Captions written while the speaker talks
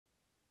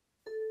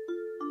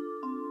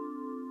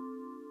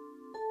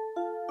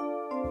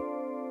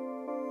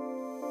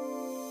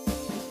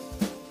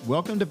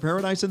Welcome to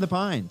Paradise in the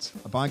Pines,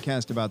 a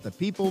podcast about the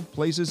people,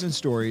 places, and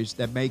stories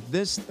that make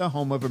this the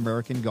home of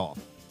American golf.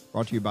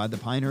 Brought to you by the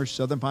Pinehurst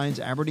Southern Pines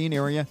Aberdeen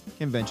Area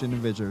Convention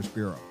and Visitors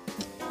Bureau.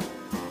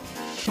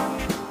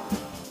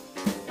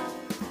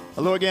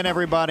 Hello again,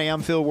 everybody.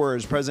 I'm Phil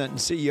Wurz, President and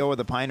CEO of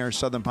the Pinehurst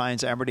Southern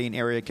Pines Aberdeen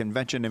Area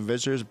Convention and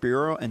Visitors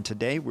Bureau, and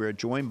today we're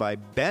joined by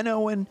Ben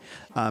Owen.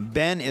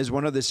 Ben is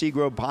one of the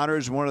Seagrove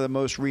potters, one of the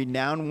most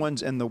renowned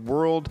ones in the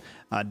world,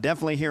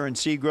 definitely here in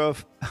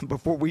Seagrove.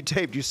 Before we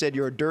taped, you said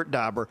you're a dirt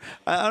dauber.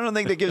 I don't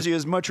think that gives you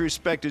as much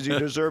respect as you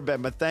deserve,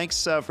 Ben, but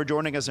thanks for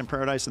joining us in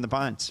Paradise in the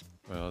Pines.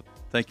 Well,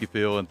 thank you,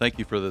 Phil, and thank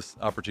you for this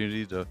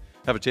opportunity to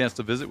have a chance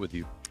to visit with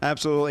you.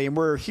 Absolutely. And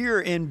we're here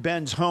in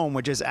Ben's home,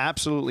 which is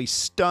absolutely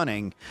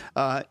stunning.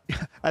 I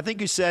think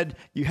you said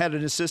you had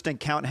an assistant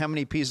count how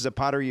many pieces of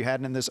pottery you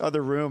had in this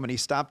other room, and he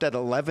stopped at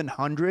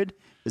 1,100.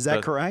 Is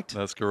that correct?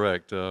 That's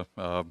correct.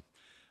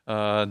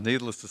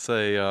 Needless to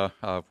say,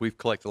 we've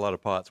collected a lot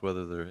of pots,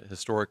 whether they're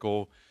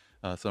historical,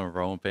 some of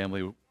our own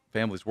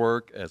family's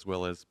work, as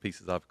well as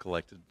pieces I've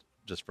collected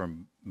just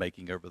from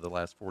making over the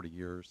last 40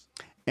 years.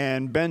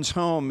 And Ben's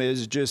home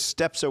is just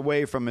steps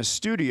away from a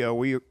studio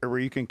where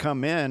you can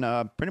come in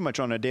pretty much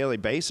on a daily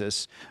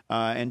basis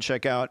and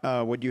check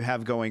out what you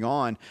have going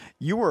on.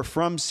 You were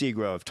from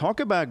Seagrove. Talk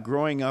about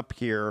growing up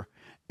here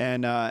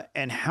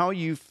and how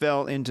you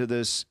fell into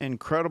this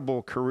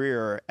incredible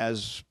career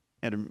as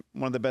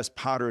one of the best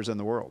potters in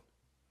the world.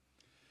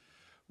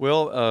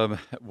 Well,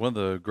 one of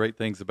the great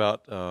things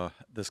about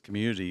this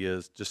community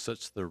is just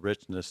such the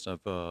richness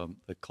of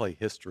the clay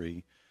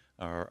history.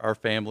 Our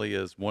family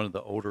is one of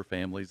the older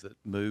families that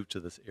moved to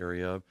this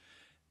area,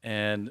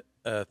 and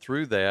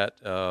through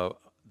that,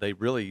 they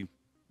really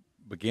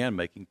began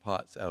making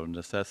pots out of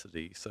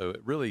necessity. So it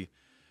really,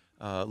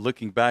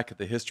 looking back at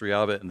the history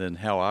of it and then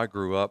how I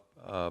grew up,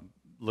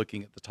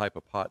 looking at the type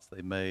of pots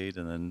they made,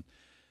 and then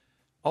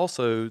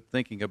also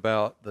thinking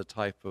about the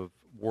type of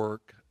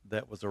work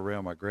that was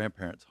around my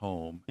grandparents'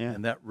 home. Yeah.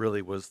 And that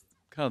really was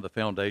kind of the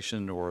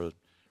foundation, or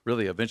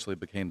really eventually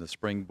became the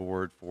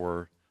springboard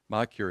for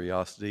my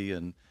curiosity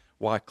and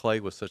why clay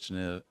was such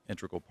an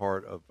integral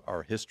part of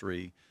our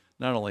history,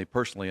 not only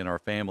personally in our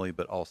family,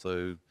 but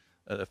also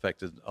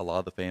affected a lot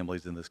of the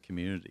families in this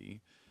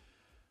community.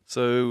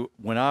 So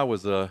when I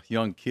was a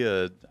young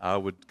kid, I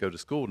would go to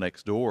school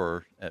next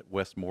door at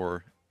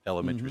Westmore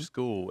Elementary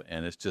School,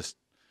 and it's just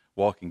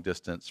walking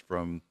distance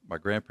from my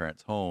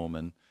grandparents' home.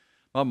 And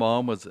my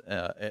mom was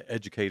an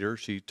educator.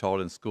 She taught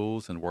in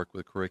schools and worked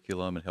with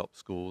curriculum and helped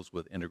schools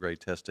with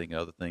integrated testing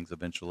and other things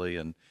eventually.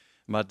 And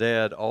my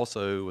dad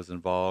also was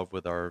involved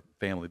with our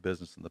family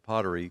business in the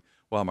pottery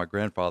while my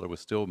grandfather was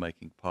still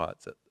making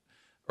pots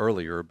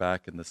earlier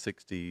back in the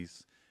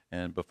 60s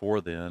and before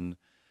then.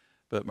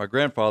 But my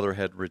grandfather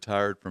had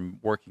retired from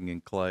working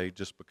in clay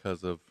just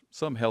because of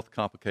some health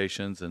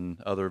complications and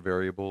other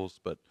variables.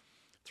 But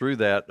through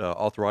that,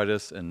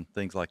 arthritis and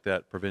things like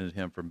that prevented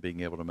him from being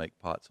able to make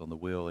pots on the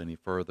wheel any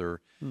further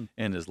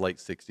in his late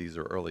 60s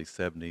or early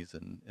 70s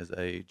and his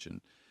age.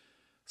 And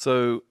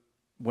so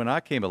when I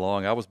came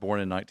along, I was born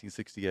in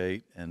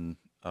 1968, and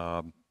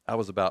I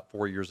was about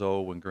 4 years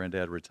old when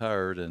Granddad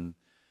retired. And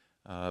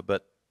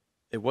but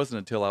it wasn't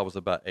until I was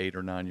about 8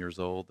 or 9 years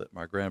old that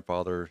my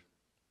grandfather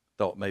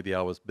thought maybe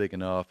I was big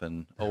enough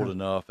and old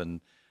enough,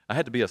 and I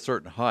had to be a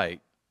certain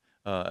height.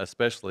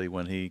 Especially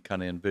when he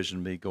kind of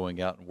envisioned me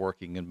going out and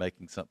working and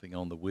making something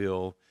on the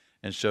wheel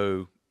and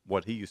show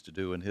what he used to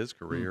do in his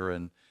career.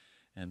 And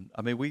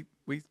I mean, we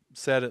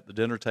sat at the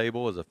dinner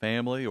table as a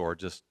family, or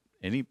just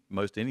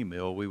most any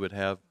meal, we would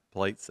have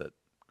plates that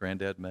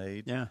Granddad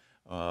made. Yeah.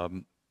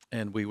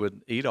 And we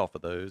would eat off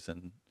of those.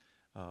 And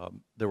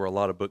there were a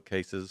lot of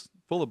bookcases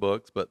full of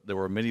books, but there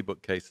were many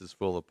bookcases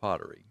full of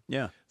pottery.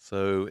 Yeah.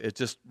 So it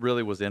just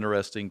really was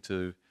interesting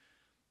to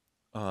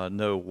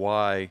know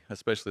why,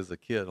 especially as a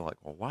kid, like,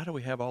 well, why do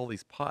we have all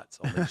these pots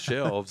on these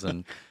shelves?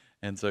 And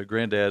so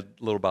Granddad,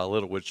 little by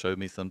little, would show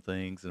me some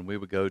things, and we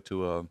would go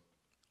to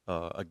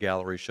a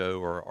gallery show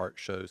or art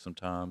show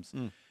sometimes.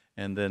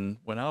 And then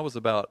when I was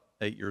about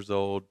 8 years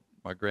old,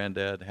 my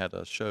granddad had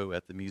a show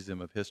at the Museum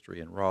of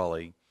History in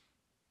Raleigh,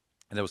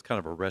 and it was kind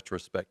of a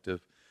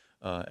retrospective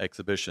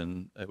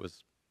exhibition. It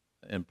was,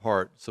 in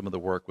part, some of the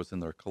work was in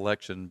their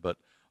collection, but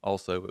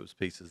also it was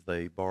pieces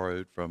they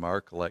borrowed from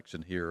our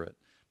collection here at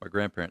my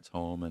grandparents'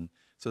 home. And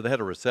so they had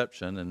a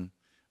reception, and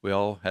we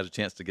all had a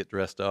chance to get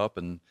dressed up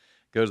and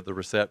go to the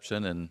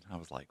reception. And I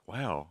was like,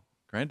 wow,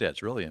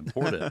 Granddad's really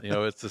important.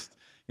 It's just,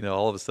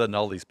 all of a sudden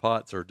all these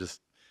pots are just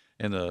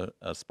in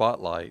a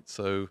spotlight.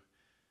 So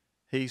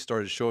he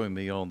started showing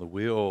me on the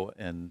wheel,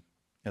 and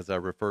as I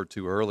referred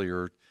to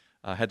earlier,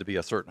 I had to be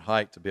a certain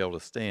height to be able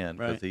to stand,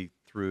 because he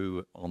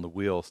threw on the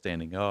wheel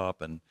standing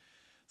up. And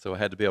so I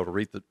had to be able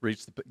to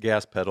reach the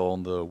gas pedal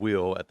on the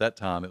wheel. At that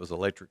time, it was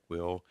electric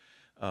wheel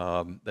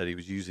that he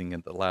was using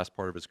in the last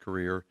part of his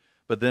career.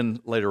 But then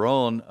later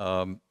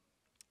on,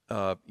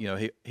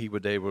 he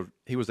was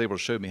able to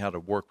show me how to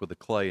work with the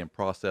clay and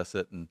process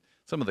it. And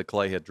some of the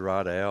clay had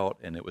dried out,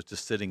 and it was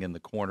just sitting in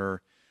the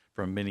corner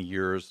from many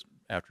years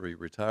after he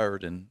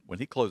retired. And when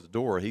he closed the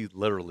door, he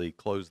literally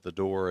closed the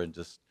door and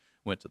just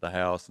went to the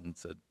house and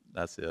said,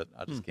 "That's it.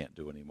 I just can't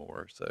do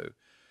anymore." So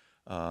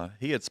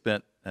he had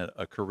spent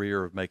a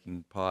career of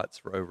making pots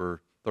for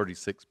over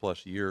 36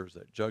 plus years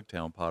at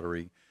Jugtown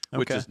Pottery,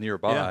 which Okay. is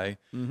nearby,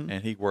 Yeah. Mm-hmm.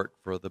 and he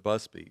worked for the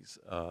Busbys,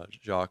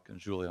 Jacques and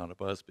Juliana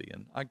Busby,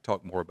 and I can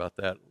talk more about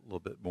that a little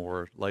bit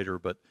more later.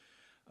 But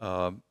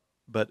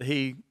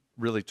he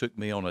really took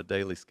me on a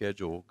daily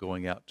schedule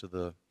going out to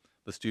the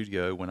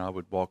studio when I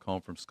would walk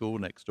home from school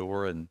next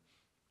door, and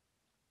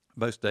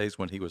most days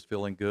when he was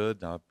feeling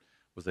good, I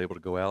was able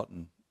to go out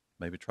and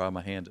maybe try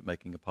my hand at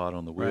making a pot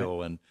on the wheel.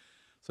 Right. And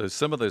so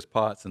some of those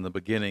pots in the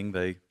beginning,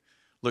 they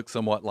look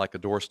somewhat like a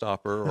door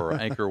stopper or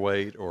anchor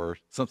weight or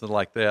something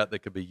like that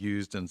could be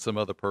used in some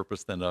other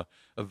purpose than a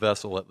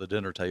vessel at the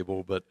dinner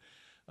table. But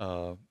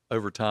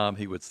over time,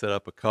 he would set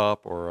up a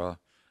cup or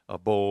a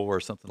bowl or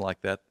something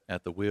like that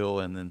at the wheel,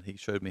 and then he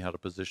showed me how to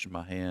position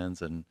my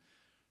hands and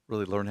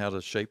really learn how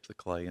to shape the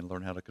clay and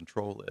learn how to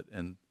control it.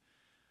 And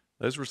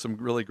those were some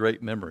really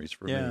great memories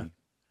for me.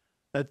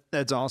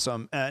 That's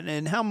awesome.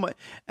 And how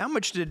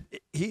much did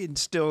he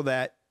instill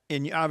that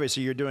in you?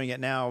 Obviously, you're doing it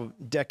now,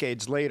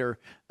 decades later.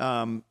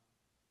 So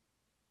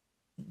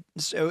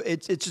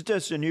it's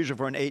just unusual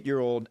for an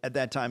 8-year-old at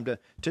that time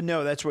to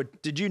know that's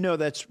what. Did you know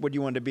that's what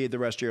you wanted to be the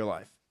rest of your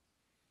life?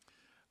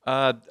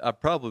 I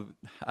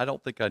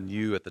don't think I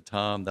knew at the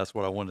time that's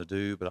what I wanted to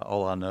do, but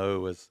all I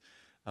know is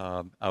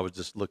I was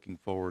just looking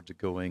forward to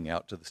going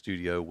out to the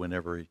studio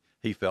whenever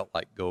he felt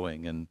like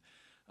going. And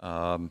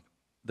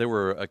there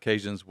were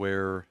occasions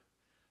where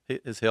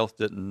his health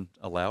didn't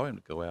allow him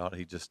to go out.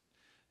 He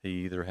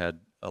either had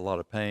a lot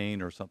of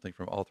pain or something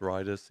from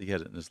arthritis. He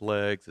had it in his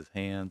legs, his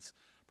hands,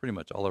 pretty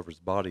much all over his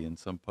body in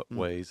some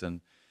ways.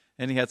 And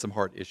he had some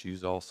heart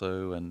issues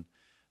also. And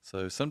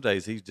so some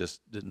days he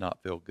just did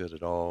not feel good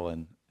at all.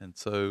 And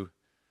so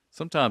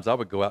sometimes I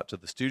would go out to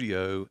the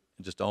studio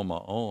just on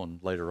my own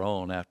later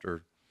on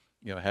after,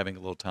 having a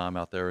little time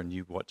out there and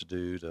knew what to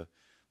do, to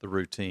the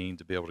routine,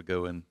 to be able to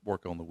go and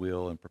work on the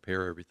wheel and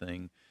prepare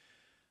everything.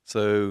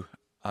 So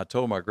I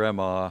told my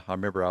grandma, I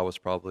remember I was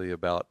probably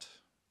about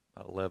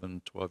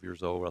 11, 12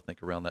 years old, I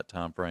think around that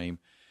time frame.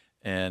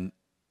 And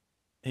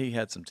he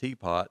had some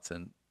teapots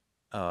and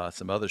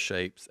some other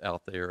shapes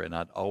out there, and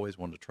I'd always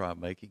wanted to try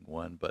making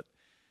one, but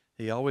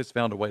he always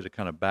found a way to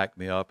kind of back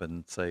me up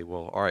and say,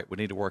 well, all right, we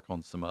need to work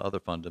on some other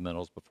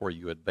fundamentals before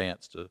you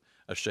advance to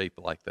a shape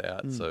like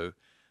that. So,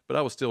 but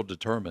I was still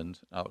determined.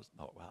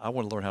 I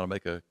want to learn how to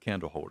make a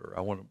candle holder.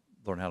 I want to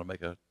learn how to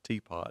make a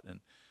teapot. And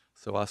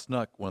so I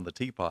snuck one of the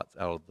teapots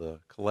out of the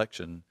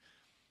collection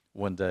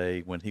one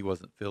day when he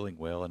wasn't feeling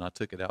well, and I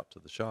took it out to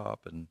the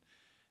shop.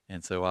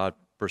 And so I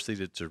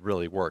proceeded to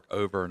really work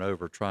over and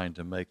over trying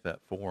to make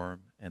that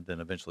form, and then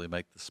eventually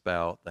make the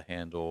spout, the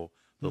handle,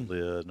 the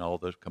lid, and all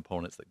those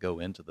components that go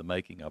into the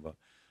making of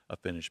a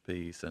finished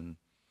piece. And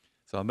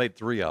so I made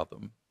 3 of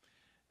them.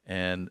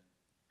 And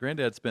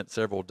Granddad spent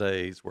several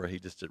days where he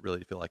just didn't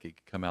really feel like he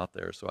could come out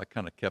there, so I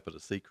kind of kept it a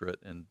secret.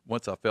 And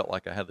once I felt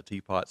like I had the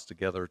teapots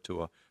together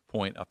to a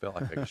point, I felt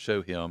like I could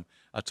show him.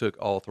 I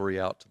took all 3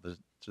 out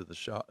to the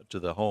shop, to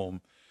the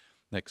home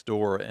next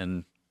door,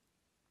 and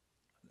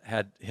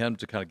had him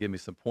to kind of give me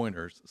some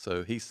pointers.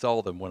 So he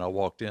saw them when I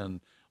walked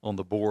in on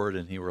the board,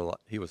 and he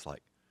was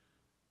like,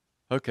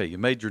 okay, you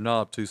made your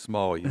knob too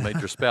small, you made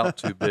your spout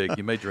too big,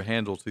 you made your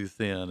handle too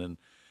thin.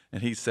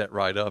 And he sat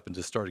right up and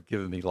just started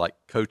giving me like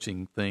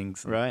coaching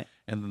things. Right.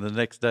 And then the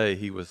next day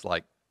he was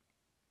like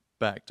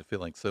back to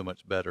feeling so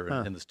much better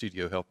and in the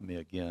studio helping me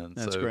again.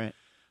 That's great.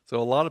 So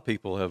a lot of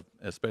people have,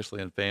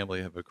 especially in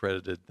family, have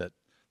accredited that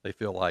they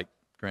feel like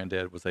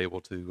Granddad was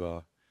able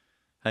to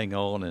hang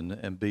on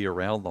and be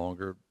around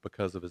longer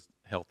because of his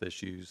health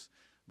issues,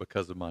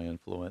 because of my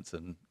influence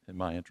and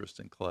my interest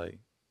in clay.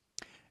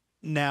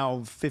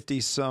 Now, 50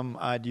 some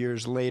odd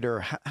years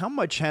later, how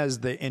much has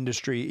the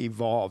industry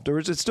evolved? Or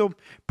is it still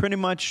pretty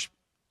much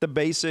the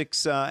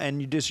basics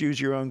and you just use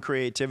your own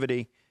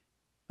creativity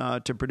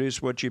to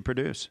produce what you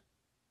produce?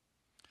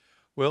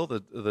 Well,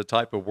 the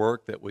type of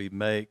work that we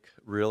make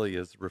really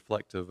is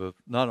reflective of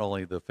not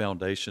only the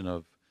foundation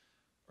of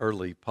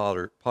early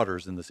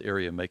potters in this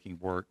area making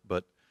work,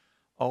 but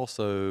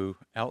also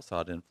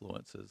outside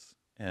influences.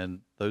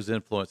 And those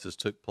influences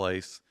took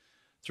place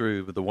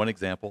through the one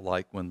example,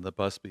 like when the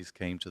Busbys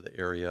came to the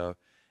area,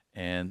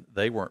 and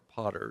they weren't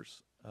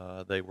potters.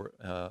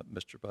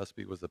 Mr.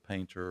 Busby was a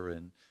painter,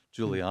 and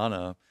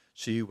Juliana,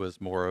 she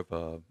was more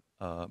of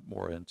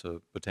more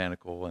into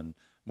botanical and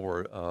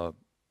more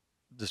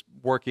just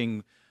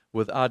working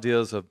with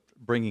ideas of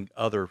bringing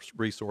other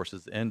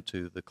resources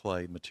into the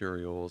clay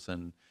materials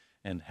and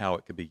how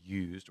it could be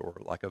used, or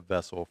like a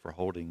vessel for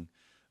holding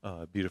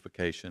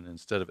beautification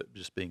instead of it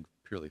just being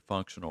purely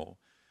functional.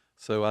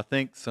 So I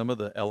think some of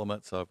the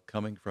elements of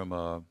coming from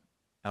out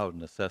of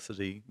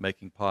necessity,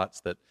 making pots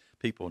that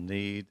people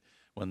need.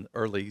 When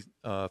early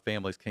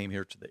families came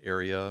here to the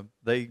area,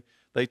 they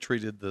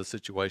treated the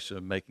situation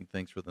of making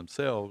things for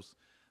themselves,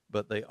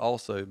 but they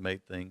also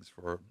made things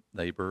for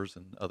neighbors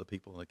and other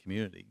people in the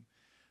community.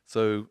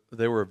 So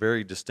they were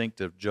very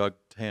distinctive jug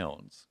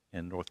towns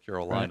in North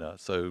Carolina. Right.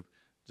 So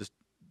just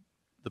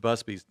the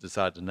Busbys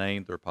decided to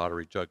name their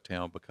pottery jug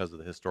town because of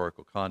the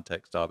historical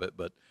context of it,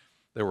 but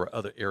there were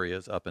other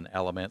areas up in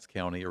Alamance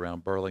County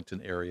around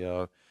Burlington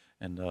area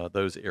and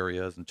those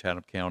areas in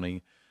Chatham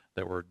County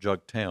that were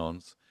jug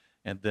towns.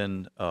 And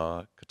then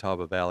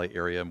Catawba Valley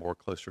area, more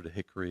closer to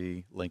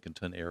Hickory,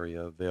 Lincolnton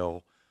area,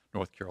 Vail,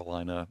 North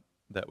Carolina,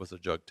 that was a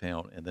jug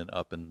town. And then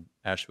up in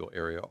Asheville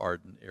area,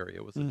 Arden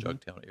area was a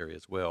jug town area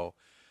as well.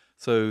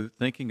 So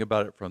thinking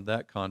about it from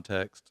that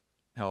context,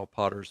 how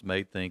potters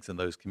made things in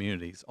those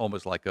communities,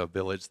 almost like a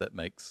village that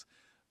makes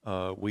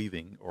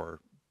weaving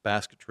or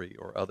basketry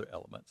or other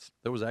elements.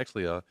 There was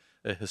actually a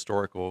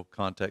historical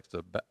context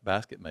of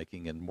basket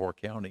making in Moore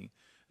County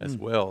as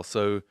well.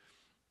 So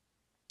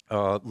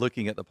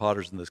looking at the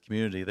potters in this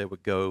community, they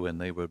would go and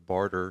they would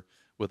barter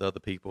with other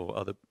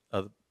people,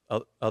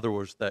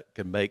 others that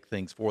can make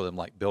things for them,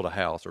 like build a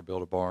house or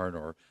build a barn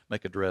or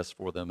make a dress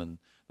for them in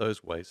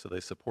those ways. So they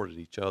supported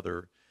each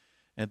other.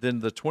 And then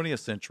the 20th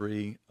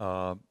century,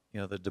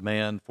 the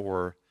demand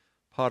for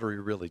pottery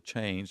really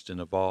changed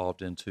and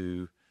evolved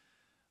into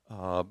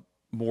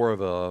more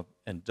of a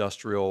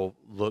industrial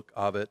look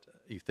of it.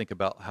 You think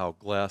about how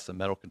glass and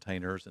metal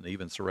containers and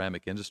even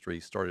ceramic industry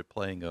started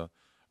playing a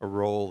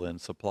role in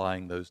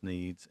supplying those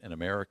needs in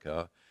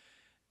America.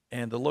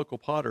 And the local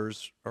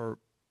potters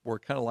were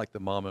kind of like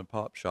the mom and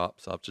pop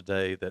shops of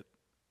today that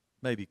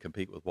maybe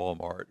compete with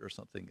Walmart or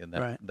something in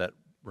that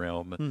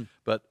realm.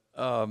 But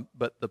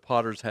the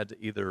potters had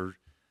to either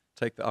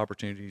take the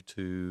opportunity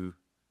to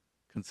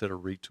consider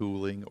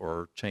retooling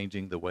or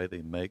changing the way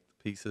they make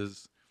the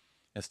pieces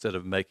instead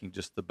of making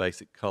just the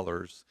basic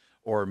colors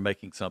or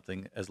making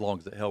something as long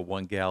as it held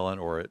 1 gallon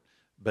or it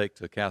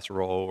baked a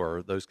casserole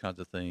or those kinds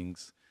of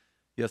things.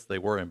 Yes, they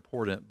were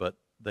important, but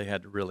they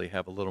had to really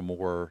have a little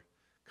more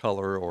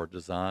color or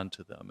design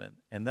to them.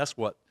 And that's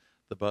what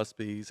the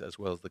Busbys, as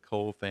well as the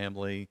Cole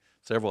family,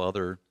 several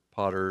other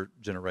potter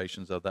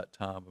generations of that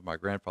time, of my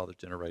grandfather's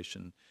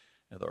generation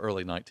in the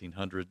early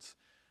 1900s,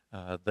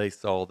 they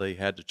saw they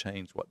had to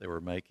change what they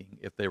were making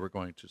if they were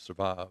going to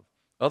survive.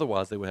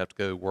 Otherwise, they would have to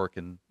go work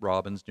in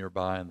Robbins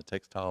nearby in the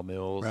textile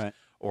mills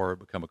or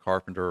become a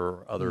carpenter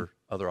or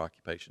other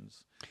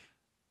occupations.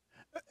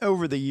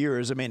 Over the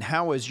years, I mean,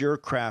 how has your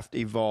craft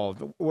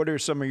evolved? What are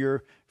some of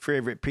your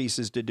favorite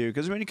pieces to do?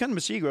 Because when you come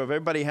to Seagrove,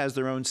 everybody has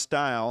their own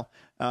style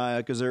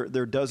because there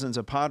are dozens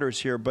of potters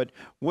here. But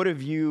what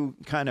have you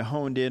kind of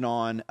honed in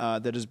on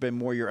that has been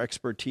more your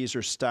expertise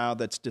or style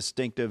that's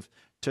distinctive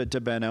to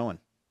Ben Owen?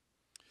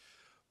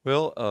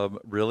 Well,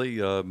 really,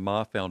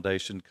 my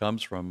foundation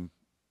comes from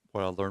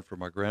what I learned from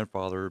my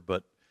grandfather,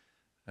 but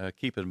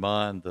keep in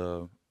mind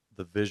the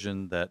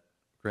vision that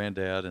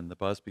Granddad and the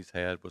Busbys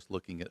had was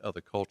looking at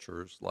other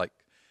cultures, like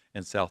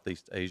in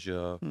Southeast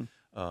Asia,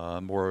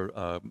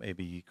 more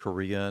maybe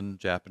Korean,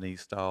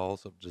 Japanese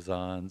styles of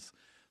designs.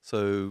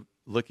 So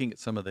looking at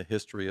some of the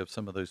history of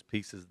some of those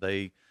pieces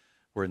they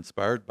were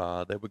inspired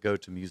by, they would go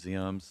to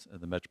museums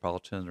in the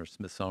Metropolitan or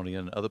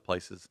Smithsonian and other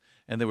places,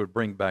 and they would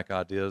bring back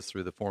ideas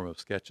through the form of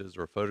sketches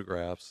or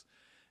photographs,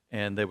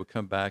 and they would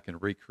come back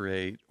and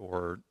recreate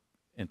or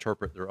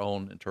interpret their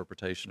own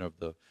interpretation of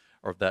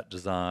that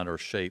design or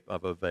shape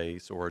of a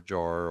vase or a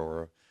jar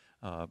or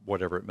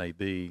whatever it may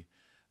be.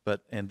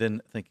 And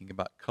then thinking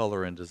about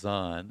color and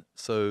design.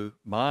 So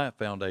my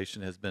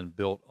foundation has been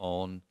built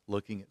on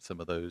looking at some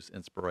of those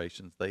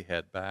inspirations they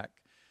had back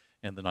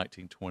in the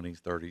 1920s,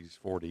 30s,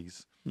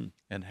 40s,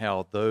 and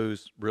how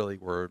those really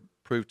were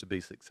proved to be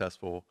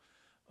successful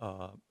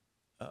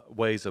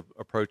ways of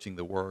approaching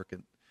the work.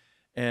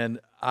 And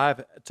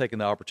I've taken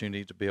the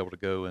opportunity to be able to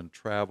go and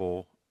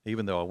travel,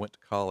 even though I went to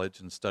college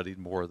and studied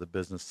more of the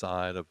business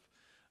side of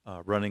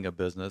running a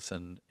business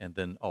and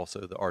then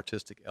also the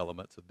artistic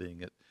elements of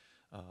being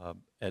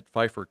at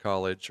Pfeiffer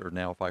College, or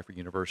now Pfeiffer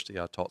University.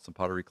 I taught some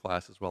pottery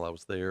classes while I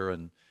was there,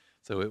 and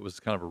so it was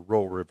kind of a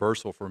role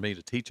reversal for me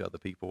to teach other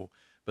people,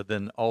 but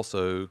then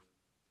also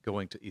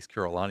going to East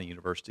Carolina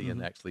University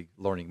and actually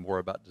learning more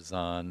about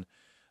design,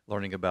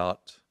 learning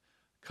about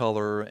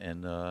color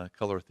and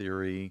color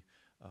theory,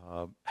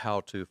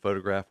 how to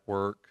photograph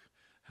work,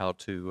 how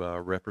to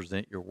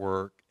represent your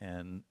work,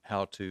 and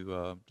how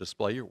to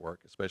display your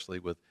work, especially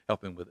with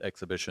helping with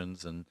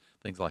exhibitions and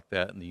things like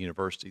that in the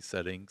university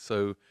setting.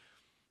 So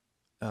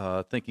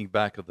thinking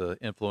back of the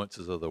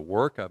influences of the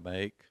work I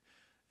make,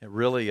 and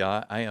really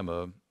I am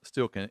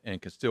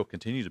can still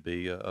continue to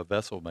be a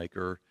vessel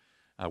maker.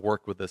 I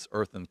work with this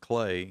earth and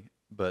clay,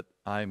 but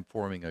I'm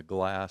forming a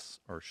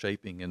glass or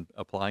shaping and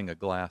applying a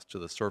glass to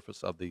the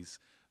surface of these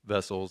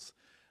vessels,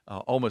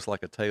 almost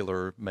like a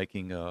tailor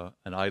making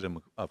an item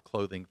of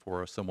clothing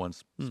for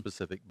someone's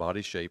specific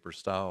body shape or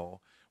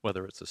style,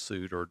 whether it's a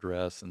suit or a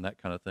dress and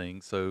that kind of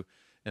thing. So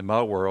in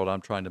my world,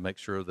 I'm trying to make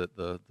sure that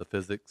the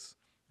physics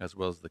as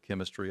well as the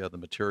chemistry of the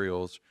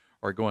materials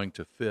are going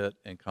to fit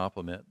and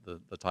complement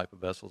the type of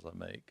vessels I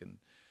make. And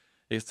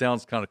it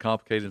sounds kind of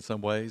complicated in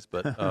some ways,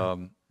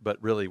 but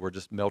really we're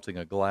just melting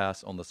a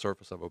glass on the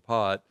surface of a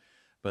pot,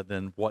 but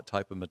then what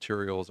type of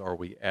materials are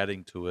we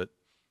adding to it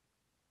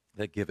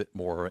that give it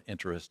more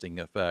interesting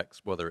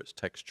effects, whether it's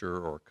texture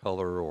or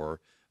color or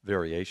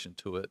variation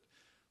to it.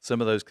 Some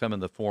of those come in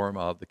the form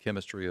of the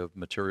chemistry of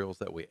materials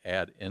that we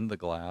add in the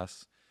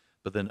glass,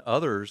 but then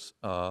others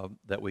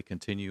that we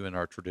continue in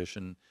our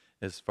tradition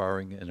is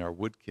firing in our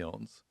wood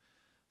kilns.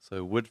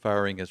 So wood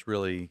firing has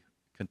really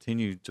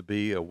continued to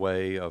be a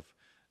way of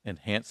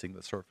enhancing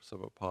the surface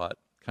of a pot,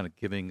 kind of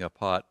giving a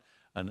pot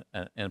an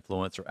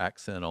influence or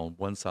accent on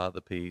one side of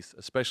the piece,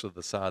 especially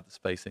the side that's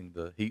facing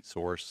the heat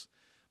source.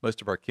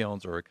 Most of our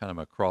kilns are kind of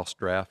a cross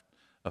draft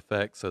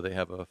effect, so they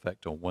have an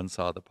effect on one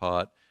side of the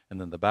pot, and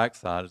then the back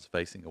side is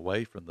facing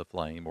away from the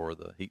flame or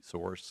the heat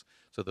source,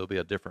 so there'll be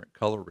a different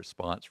color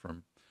response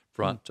from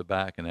front to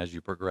back and as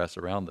you progress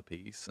around the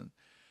piece. And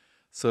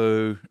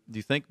so do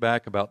you think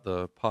back about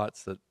the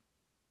pots that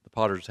the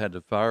potters had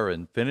to fire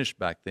and finish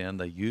back then?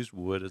 They used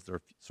wood as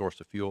their source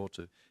of fuel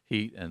to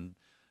heat and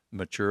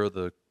mature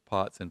the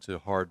pots into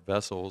hard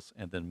vessels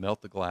and then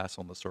melt the glass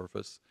on the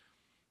surface.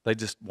 They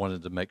just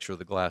wanted to make sure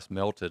the glass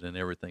melted and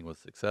everything was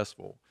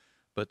successful.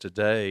 But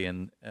today,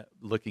 and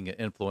looking at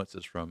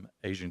influences from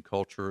Asian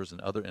cultures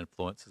and other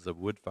influences of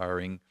wood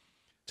firing,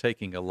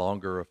 taking a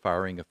longer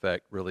firing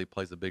effect really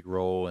plays a big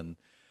role in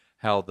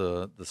how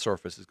the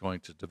surface is going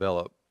to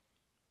develop.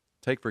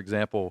 Take, for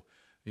example,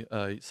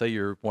 say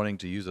you're wanting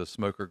to use a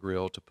smoker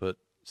grill to put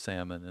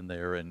salmon in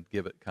there and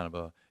give it kind of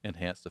a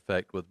enhanced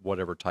effect with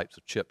whatever types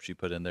of chips you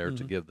put in there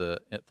to give the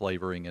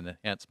flavoring and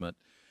enhancement.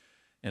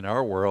 In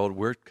our world,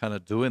 we're kind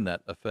of doing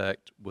that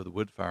effect with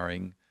wood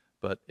firing,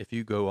 but if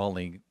you go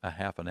only a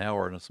half an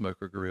hour in a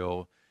smoker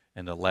grill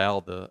and allow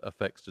the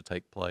effects to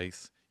take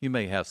place, you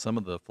may have some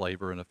of the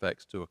flavor and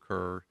effects to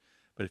occur,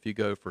 but if you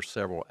go for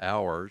several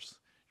hours,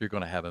 you're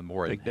going to have a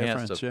more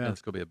enhanced, and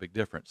it's going to be a big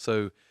difference.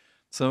 So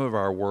some of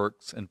our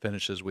works and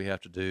finishes we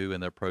have to do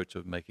in the approach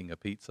of making a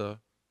pizza,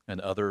 and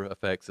other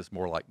effects is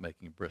more like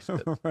making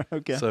brisket.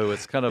 Okay. So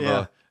it's kind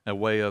of a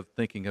way of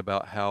thinking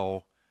about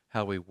how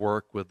we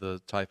work with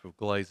the type of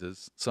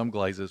glazes. Some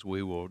glazes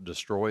we will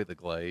destroy the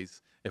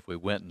glaze if we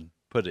went and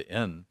put it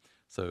in.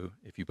 So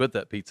if you put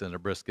that pizza in a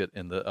brisket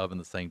in the oven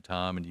the same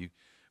time and you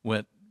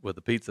went with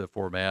the pizza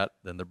format,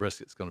 then the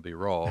brisket's going to be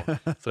raw.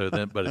 So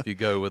then, but if you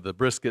go with the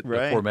brisket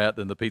format,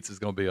 then the pizza's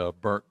going to be a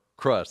burnt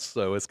crust.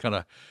 So it's kind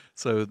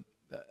of,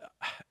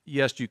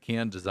 yes, you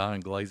can design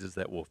glazes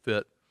that will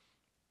fit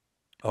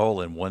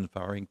all in one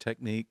firing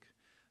technique,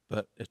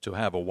 but to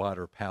have a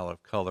wider palette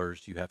of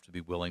colors, you have to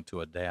be willing to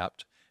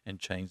adapt and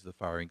change the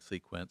firing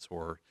sequence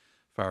or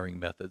firing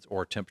methods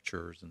or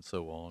temperatures and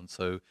so on.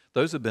 So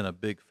those have been a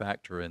big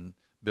factor in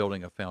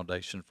building a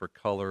foundation for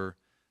color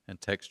and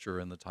texture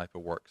in the type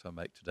of works I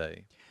make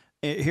today.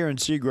 Here in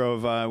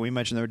Seagrove, we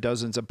mentioned there are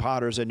dozens of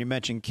potters, and you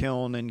mentioned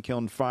kiln and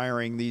kiln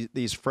firing.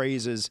 These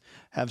phrases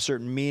have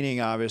certain meaning,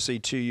 obviously,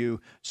 to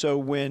you. So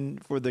when,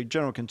 for the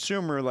general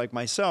consumer like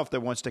myself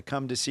that wants to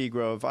come to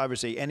Seagrove,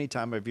 obviously any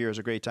time of year is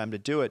a great time to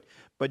do it,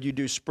 but you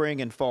do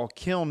spring and fall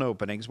kiln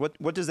openings.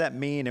 What does that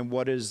mean, and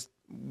what is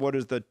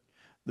the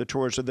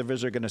tourist or the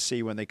visitor going to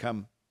see when they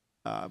come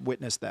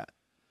witness that?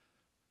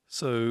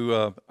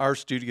 So our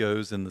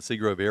studios in the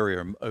Seagrove area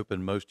are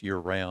open most year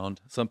round.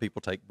 Some people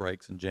take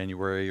breaks in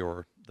January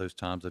or those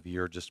times of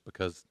year just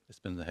because it's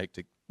been the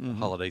hectic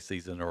holiday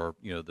season or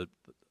the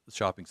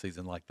shopping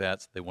season like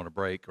that, so they want a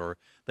break or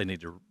they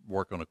need to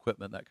work on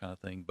equipment, that kind of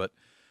thing. But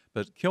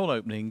kiln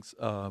openings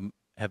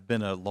have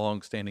been a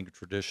long-standing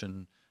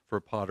tradition for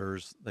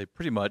potters. They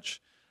pretty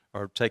much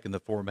are taking the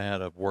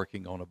format of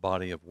working on a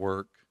body of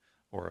work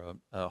or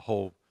a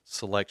whole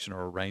selection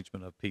or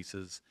arrangement of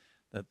pieces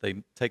that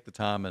they take the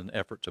time and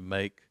effort to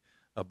make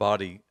a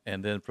body,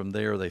 and then from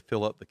there they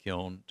fill up the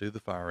kiln, do the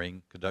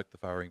firing, conduct the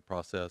firing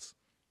process.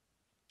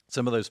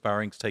 Some of those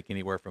firings take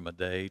anywhere from a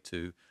day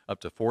to up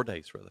to 4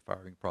 days for the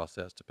firing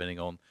process, depending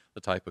on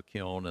the type of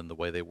kiln and the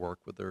way they work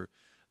with their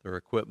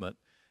equipment.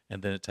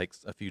 And then it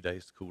takes a few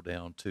days to cool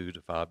down, 2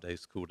 to 5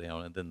 days to cool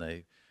down, and then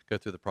they go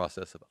through the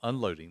process of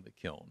unloading the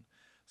kiln.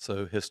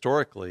 So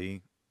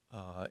historically,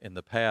 in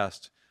the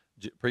past,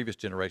 previous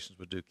generations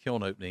would do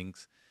kiln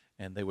openings,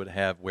 and they would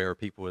have where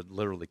people would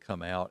literally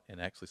come out and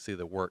actually see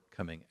the work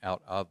coming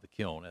out of the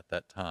kiln at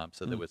that time.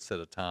 So they would set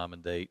a time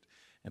and date,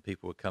 and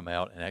people would come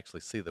out and actually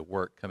see the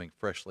work coming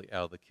freshly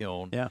out of the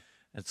kiln. Yeah.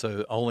 And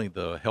so only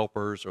the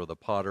helpers or the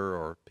potter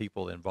or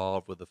people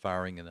involved with the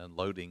firing and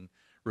unloading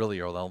really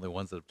are the only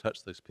ones that have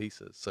touched those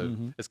pieces. So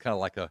it's kind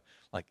of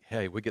like,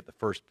 hey, we get the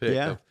first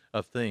pick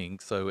of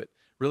things. So it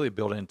really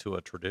built into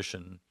a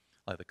tradition.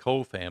 Like the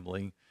Cole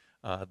family,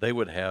 they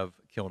would have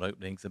kiln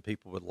openings, and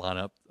people would line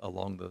up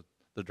along the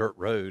dirt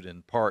road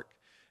and park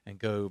and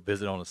go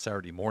visit on a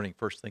Saturday morning,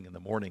 first thing in the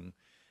morning,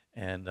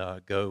 and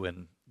go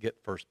and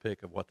get first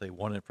pick of what they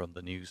wanted from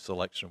the new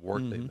selection of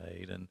work they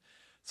made. And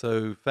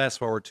so fast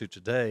forward to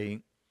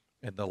today,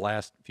 in the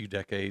last few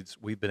decades,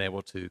 we've been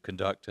able to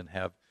conduct and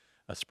have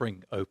a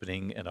spring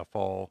opening and a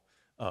fall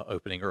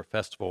opening or a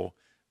festival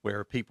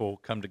where people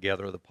come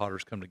together, the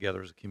potters come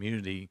together as a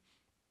community.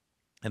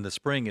 In the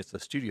spring, it's a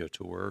studio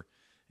tour.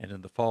 And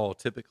in the fall,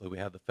 typically we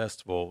have the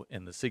festival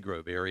in the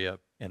Seagrove area,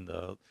 in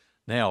the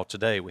Now,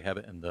 today, we have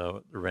it in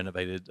the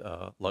renovated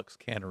Lux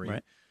Cannery.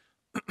 Right.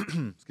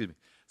 Excuse me.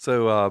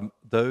 So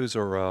those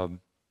are kind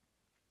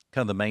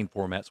of the main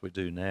formats we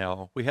do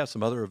now. We have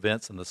some other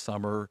events in the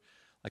summer,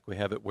 like we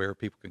have it where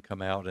people can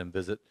come out and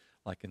visit,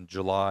 like in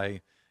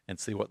July, and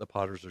see what the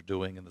potters are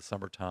doing in the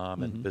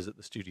summertime and visit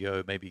the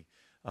studio, maybe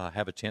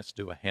have a chance to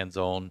do a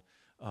hands-on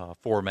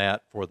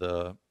format for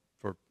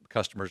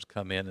customers to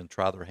come in and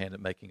try their hand at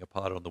making a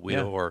pot on the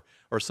wheel,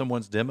 or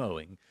someone's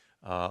demoing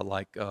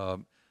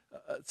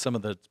some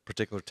of the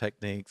particular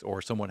techniques,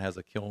 or someone has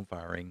a kiln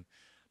firing.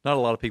 Not a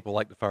lot of people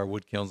like to fire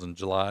wood kilns in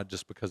July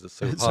just because it's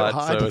so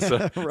hot.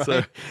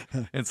 So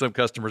and some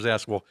customers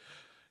ask, well,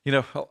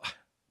 do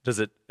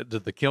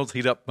the kilns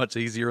heat up much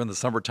easier in the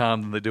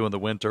summertime than they do in the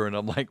winter? And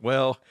I'm like,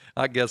 well,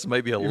 I guess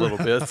maybe a little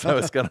bit. So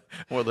it's kind of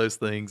one of those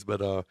things. But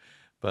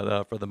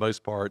for the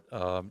most part,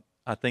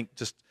 I think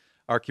just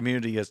our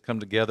community has come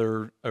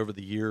together over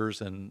the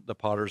years, and the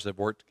potters have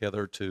worked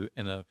together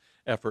in an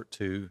effort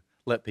to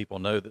let people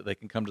know that they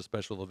can come to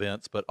special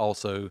events, but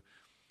also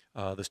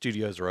the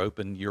studios are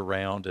open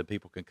year-round, and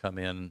people can come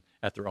in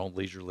at their own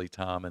leisurely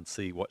time and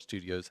see what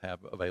studios have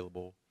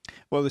available.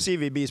 Well, the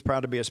CVB is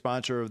proud to be a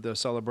sponsor of the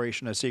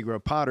celebration of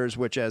Seagrove Potters,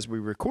 which, as we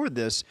record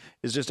this,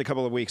 is just a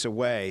couple of weeks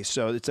away.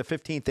 So it's a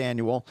 15th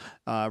annual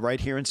right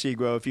here in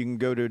Seagrove. You can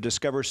go to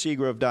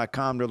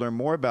discoverseagrove.com to learn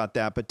more about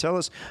that. But tell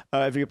us,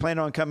 if you're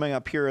planning on coming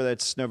up here,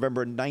 that's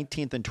November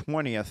 19th and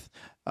 20th,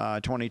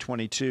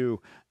 2022.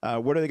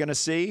 What are they going to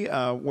see?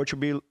 What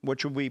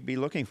should we be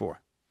looking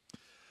for?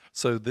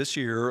 So this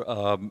year,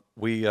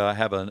 we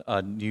have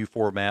a new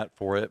format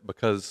for it,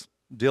 because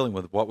dealing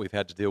with what we've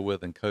had to deal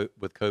with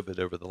with COVID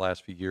over the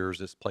last few years,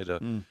 it's played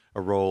a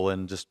role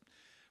in just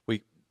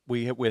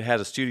we had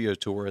a studio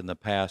tour in the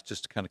past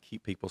just to kind of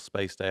keep people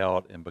spaced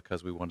out, and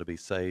because we wanted to be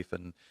safe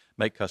and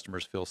make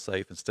customers feel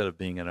safe instead of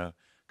being in a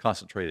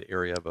concentrated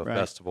area of a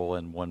festival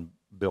in one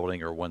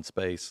building or one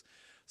space.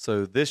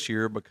 So this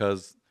year,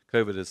 because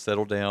COVID has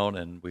settled down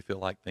and we feel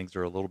like things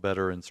are a little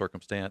better in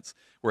circumstance,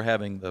 we're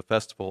having the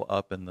festival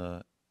up in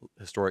the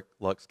historic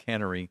Lux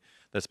Cannery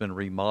that's been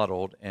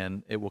remodeled,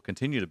 and it will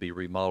continue to be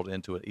remodeled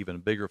into an even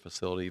bigger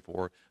facility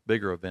for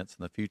bigger events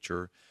in the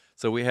future.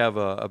 So we have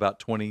about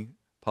 20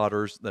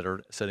 potters that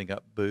are setting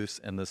up booths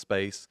in the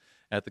space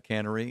at the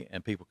cannery,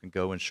 and people can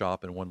go and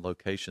shop in one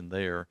location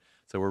there.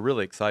 So we're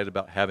really excited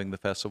about having the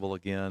festival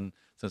again,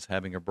 since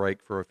having a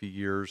break for a few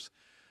years.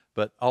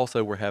 But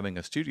also we're having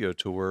a studio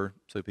tour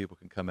so people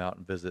can come out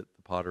and visit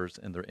the potters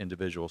in their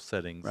individual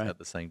settings at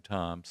the same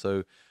time.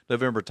 So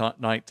November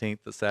 19th,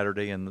 the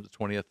Saturday, and the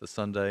 20th, the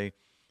Sunday,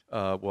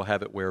 we'll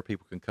have it where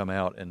people can come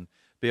out and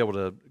be able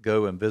to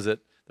go and visit.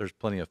 There's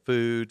plenty of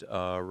food,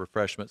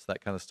 refreshments,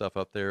 that kind of stuff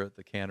up there at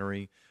the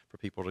cannery for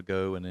people to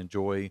go and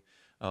enjoy,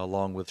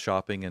 along with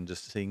shopping and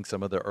just seeing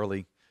some of the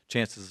early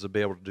chances to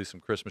be able to do some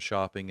Christmas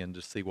shopping and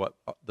just see what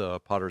the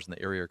potters in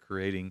the area are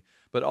creating.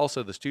 But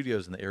also the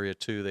studios in the area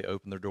too, they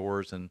open their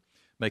doors and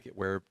make it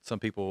where some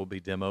people will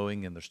be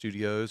demoing in their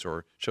studios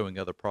or showing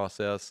other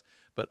process,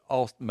 but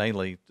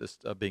mainly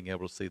just being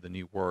able to see the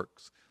new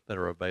works that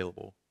are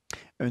available.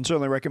 And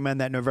certainly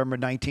recommend that November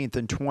 19th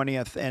and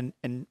 20th.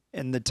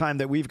 And the time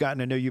that we've gotten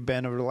to know you,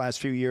 Ben, over the last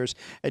few years,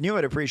 and you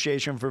had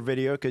appreciation for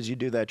video because you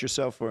do that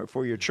yourself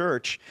for your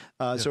church.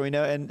 So we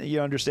know, and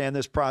you understand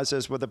this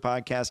process with the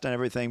podcast and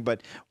everything.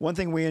 But one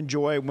thing we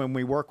enjoy when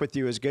we work with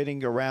you is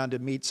getting around to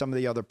meet some of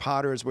the other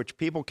potters, which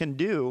people can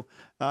do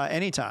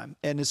anytime.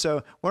 And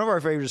so one of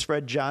our favorites is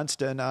Fred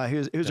Johnston,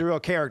 who's a real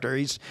character.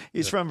 He's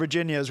from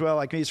Virginia as well.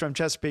 Like, he's from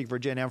Chesapeake,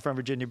 Virginia. I'm from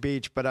Virginia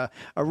Beach, but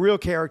a real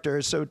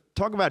character. So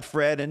talk about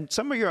Fred and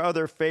some of your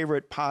other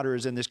favorite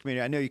potters in this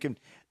community. I know you can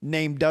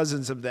name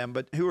dozens of them,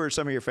 but who are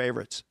some of your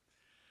favorites?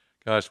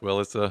 Gosh, well,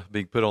 it's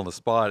being put on the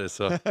spot.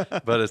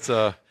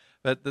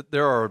 But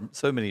there are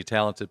so many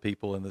talented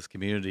people in this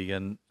community,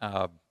 and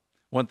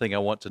one thing I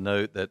want to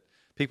note, that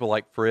people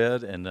like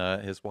Fred and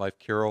his wife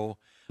Carol,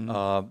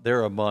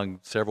 they're among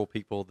several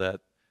people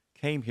that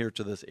came here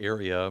to this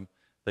area.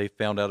 They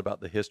found out about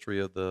the history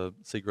of the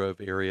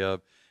Seagrove area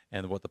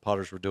and what the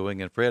potters were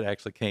doing. And Fred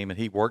actually came and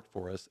he worked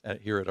for us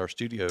here at our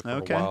studio for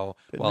a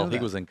while he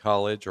was in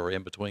college or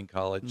in between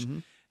college.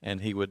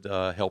 And he would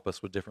help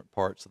us with different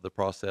parts of the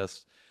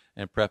process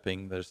and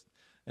prepping.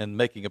 And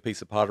making a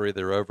piece of pottery,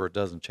 there are over a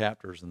dozen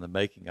chapters in the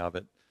making of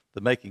it.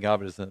 The making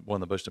of it is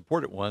one of the most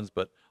important ones,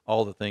 but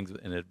all the things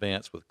in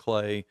advance with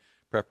clay,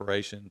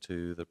 preparation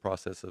to the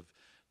process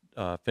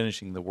of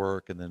finishing the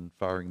work and then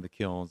firing the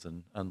kilns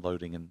and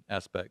unloading and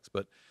aspects.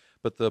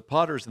 But the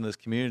potters in this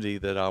community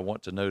that I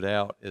want to note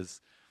out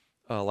is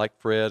like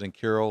Fred and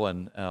Carol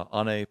and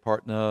Anne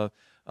Partna.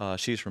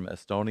 She's from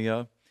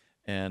Estonia,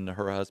 and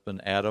her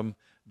husband Adam.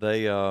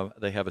 They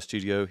have a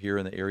studio here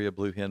in the area,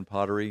 Blue Hen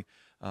Pottery.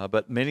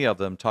 But many of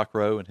them,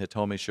 Takuro and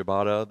Hitomi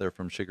Shibata, they're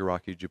from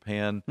Shigaraki,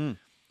 Japan.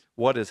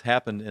 What has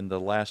happened in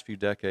the last few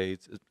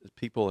decades is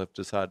people have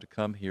decided to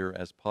come here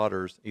as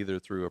potters, either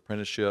through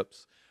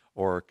apprenticeships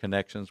or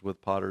connections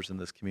with potters in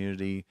this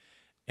community.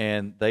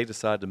 And they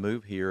decide to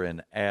move here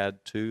and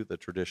add to the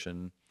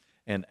tradition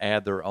and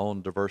add their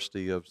own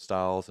diversity of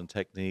styles and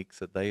techniques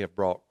that they have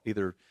brought,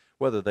 either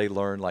whether they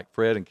learn, like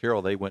Fred and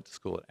Carol, they went to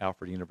school at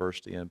Alfred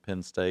University and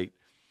Penn State,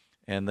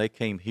 and they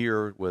came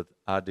here with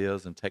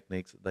ideas and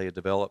techniques that they had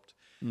developed,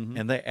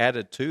 and they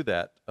added to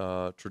that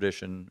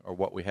tradition or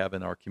what we have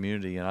in our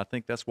community. And I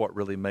think that's what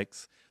really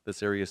makes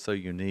this area so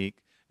unique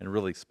and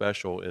really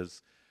special.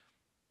 Is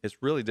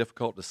it's really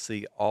difficult to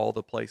see all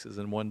the places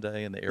in one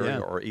day in the area,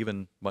 or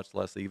even much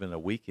less even a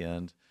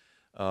weekend.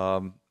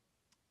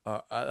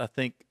 I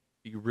think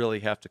you really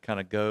have to kind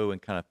of go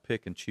and kind of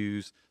pick and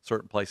choose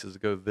certain places to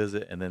go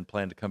visit, and then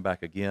plan to come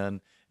back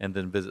again and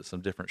then visit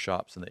some different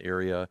shops in the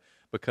area,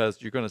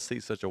 because you're going to see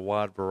such a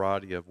wide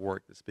variety of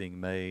work that's being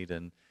made.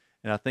 And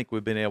I think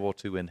we've been able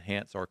to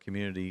enhance our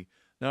community,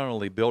 not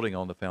only building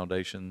on the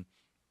foundation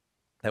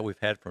that we've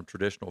had from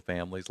traditional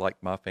families like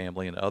my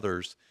family and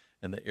others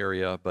in the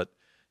area, but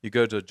you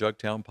go to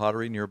Jugtown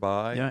Pottery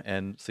nearby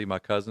and see my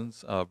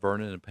cousins,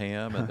 Vernon and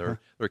Pam, and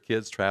their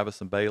kids,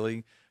 Travis and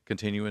Bailey,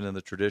 continuing in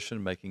the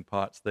tradition, making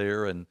pots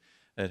there. And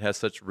it has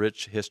such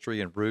rich history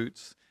and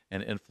roots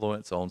and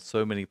influence on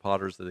so many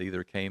potters that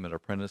either came and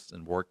apprenticed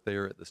and worked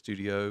there at the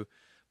studio,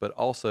 but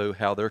also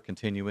how they're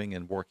continuing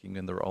and working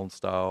in their own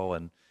style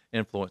and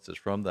influences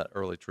from that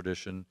early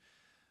tradition.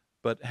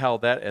 But how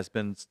that has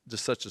been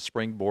just such a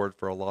springboard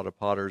for a lot of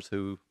potters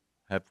who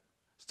have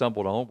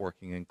stumbled on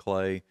working in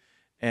clay,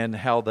 and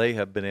how they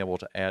have been able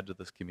to add to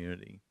this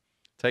community.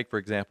 Take, for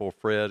example,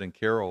 Fred and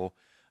Carol,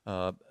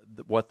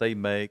 what they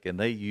make, and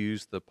they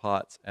use the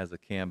pots as a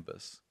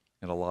canvas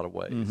in a lot of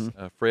ways.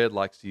 Fred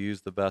likes to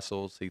use the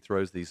vessels. He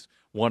throws these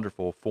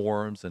wonderful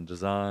forms and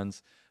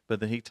designs, but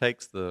then he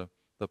takes the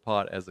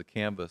pot as a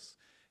canvas,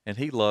 and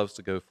he loves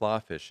to go fly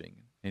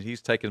fishing. And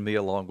he's taken me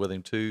along with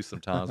him too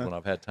sometimes when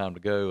I've had time to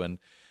go,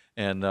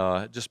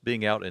 and just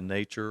being out in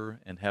nature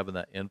and having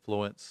that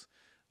influence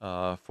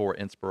for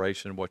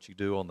inspiration, what you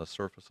do on the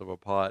surface of a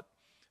pot.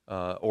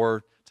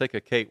 Or take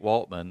a Kate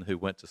Waltman, who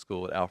went to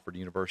school at Alfred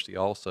University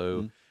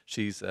also.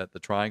 She's at the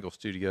Triangle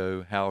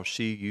Studio, how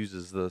she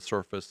uses the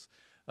surface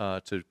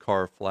to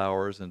carve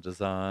flowers and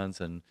designs,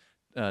 and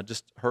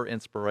just her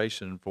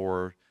inspiration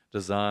for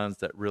designs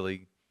that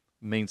really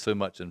mean so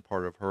much in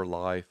part of her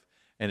life,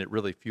 and it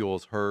really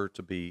fuels her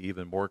to be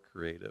even more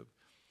creative.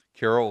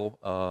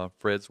 Carol,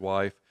 Fred's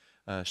wife,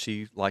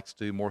 she likes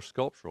to do more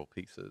sculptural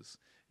pieces,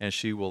 and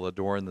she will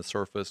adorn the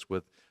surface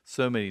with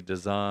so many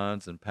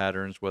designs and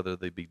patterns, whether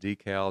they be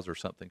decals or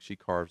something she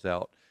carves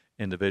out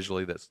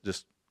individually that's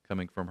just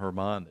coming from her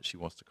mind that she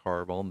wants to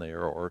carve on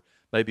there. Or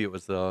maybe it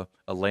was a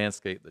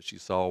landscape that she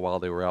saw while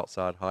they were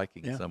outside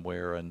hiking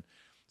somewhere. And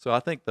so I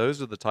think those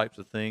are the types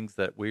of things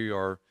that we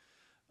are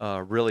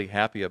really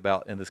happy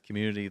about in this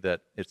community,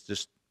 that it's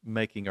just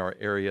making our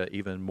area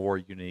even more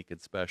unique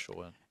and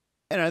special.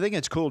 And I think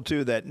it's cool,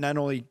 too, that not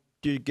only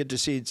do you get to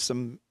see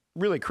some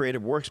really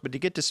creative works, but to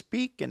get to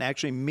speak and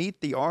actually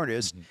meet the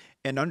artist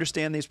and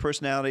understand these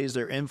personalities,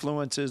 their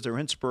influences, their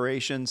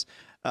inspirations,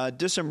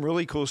 just some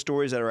really cool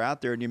stories that are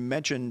out there. And you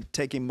mentioned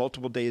taking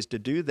multiple days to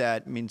do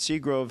that. I mean,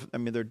 Seagrove,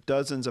 there are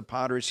dozens of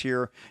potters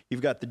here.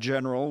 You've got the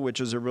General,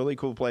 which is a really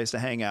cool place to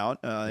hang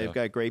out. They've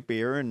got great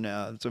beer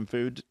and some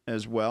food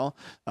as well.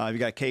 You've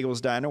got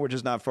Kegel's Diner, which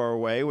is not far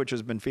away, which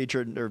has been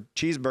featured. Their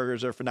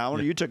cheeseburgers are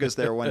phenomenal. You took us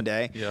there one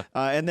day.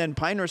 And then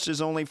Pinehurst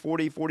is only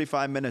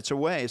 45 minutes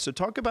away. So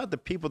talk about the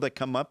people that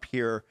come up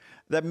here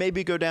that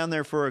maybe go down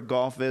there for a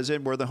golf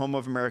visit. We're the home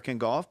of American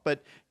golf.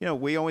 But,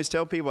 we always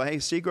tell people, hey,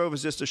 Seagrove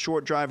is just a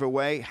short drive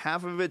away.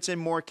 Half of it's in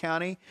Moore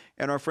County,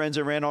 and our friends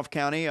in Randolph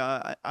County.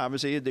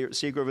 Obviously,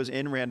 Seagrove is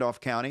in Randolph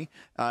County,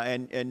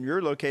 and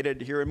you're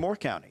located here in Moore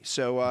County.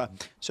 So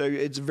so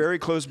it's very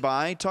close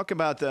by. Talk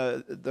about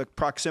the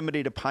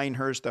proximity to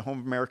Pinehurst, the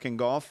home of American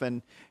golf,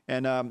 and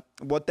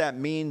what that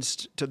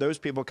means to those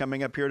people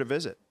coming up here to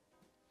visit.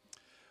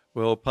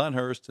 Well,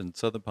 Pinehurst and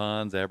Southern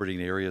Pines, Aberdeen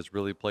areas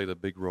really played a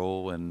big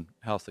role in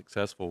how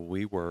successful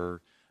we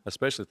were,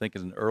 especially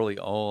thinking early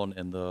on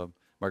in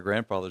my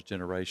grandfather's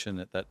generation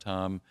at that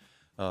time,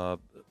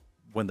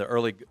 when the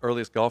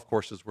earliest golf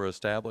courses were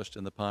established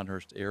in the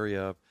Pinehurst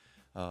area.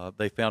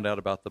 They found out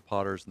about the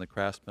potters and the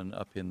craftsmen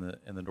up in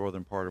the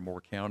northern part of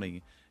Moore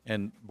County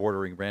and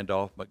bordering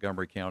Randolph,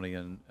 Montgomery County,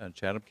 and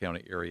Chatham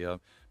County area.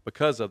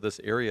 Because of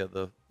this area,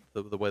 the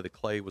way the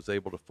clay was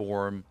able to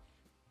form,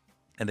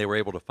 and they were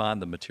able to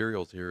find the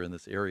materials here in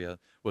this area,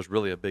 was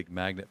really a big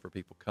magnet for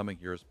people coming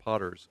here as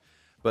potters.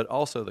 But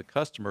also the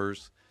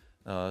customers,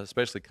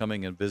 especially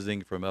coming and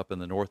visiting from up in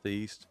the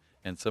Northeast,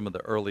 and some of the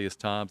earliest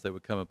times they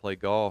would come and play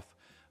golf,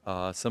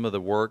 some of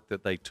the work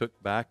that they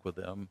took back with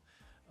them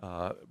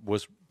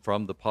was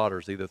from the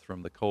potters, either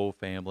from the Cole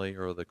family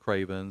or the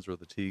Cravens or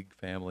the Teague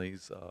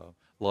families,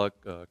 Luck,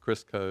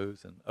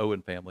 Crisco's, and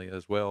Owen family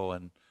as well,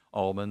 and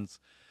Almonds.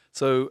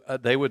 So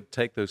they would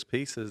take those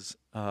pieces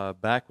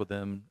back with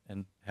them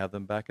and have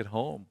them back at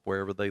home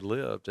wherever they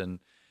lived. And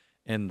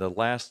in the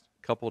last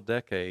couple of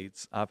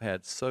decades, I've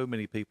had so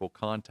many people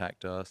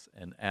contact us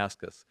and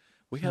ask us,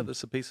 we have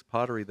this piece of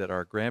pottery that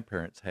our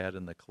grandparents had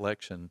in the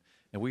collection,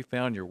 and we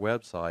found your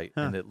website,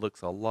 and it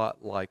looks a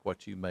lot like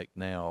what you make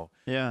now.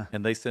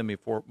 And they send me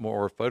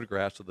more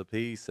photographs of the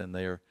piece, and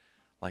they're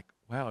like,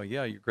 wow,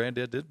 yeah, your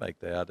granddad did make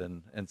that.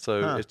 And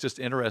so Huh. it's just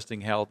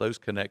interesting how those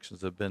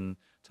connections have been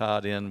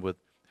tied in with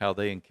how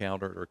they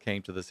encountered or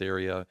came to this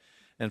area.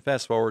 And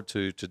fast forward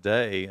to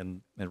today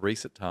and in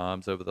recent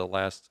times, over the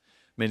last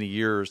many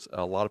years,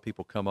 a lot of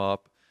people come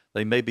up.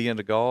 They may be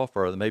into golf,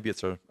 or maybe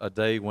it's a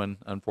day when,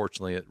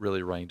 unfortunately, it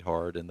really rained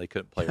hard and they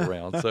couldn't play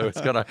around. So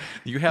it's gonna,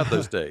 you have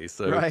those days.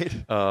 So, Right.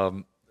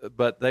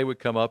 but they would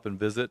come up and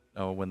visit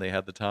when they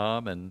had the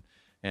time,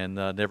 and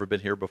never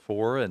been here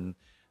before, and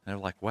they're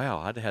like, wow,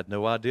 I had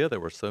no idea there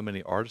were so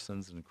many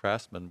artisans and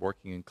craftsmen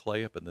working in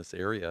clay up in this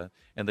area.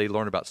 And they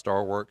learn about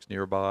Star Works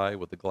nearby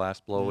with the glass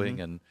blowing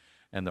and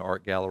the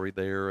art gallery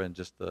there, and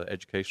just the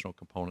educational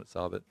components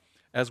of it,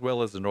 as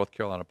well as the North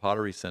Carolina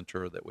Pottery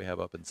Center that we have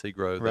up in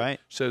Seagrove that Right.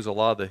 shows a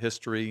lot of the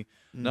history,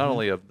 not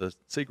only of the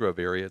Seagrove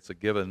area, it's a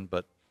given,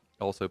 but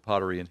also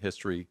pottery and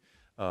history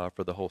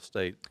for the whole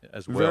state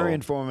as well. Very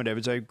informative.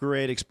 It's a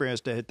great experience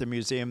to hit the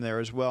museum there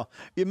as well.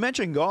 You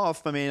mentioned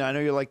golf. I mean, I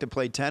know you like to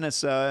play tennis.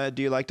 Do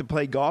you like to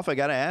play golf? I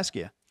got to ask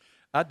you.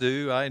 I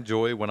do. I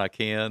enjoy when I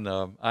can.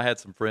 I had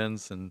some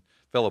friends and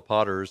fellow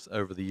potters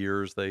over the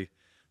years. They,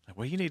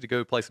 well, you need to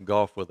go play some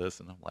golf with us.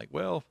 And I'm like,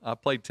 well, I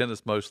played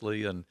tennis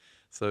mostly. And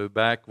so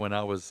back when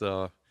I was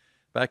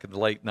back in the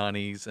late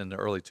 90s and the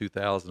early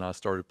 2000s, I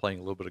started playing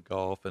a little bit of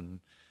golf, and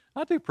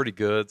I do pretty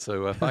good.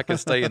 So if I can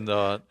stay in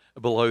the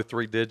below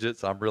 3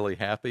 digits, I'm really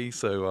happy.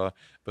 So,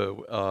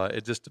 but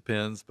it just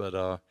depends.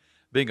 But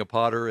being a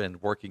potter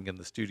and working in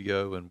the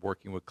studio and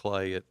working with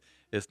clay,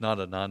 it's not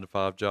a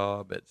 9-to-5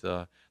 job. It's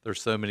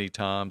there's so many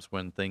times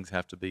when things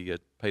have to be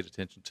paid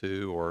attention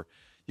to, or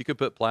you could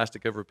put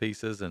plastic over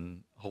pieces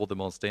and hold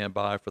them on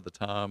standby for the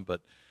time.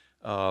 But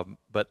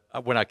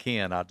when I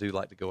can, I do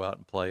like to go out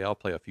and play. I'll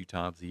play a few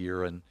times a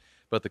year,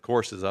 but the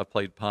courses, I've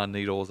played Pine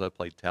Needles, I've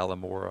played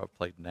Tallamore, I've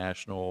played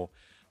National,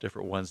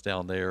 different ones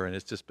down there, and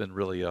it's just been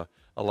really a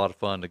lot of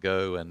fun to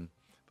go.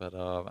 But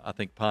I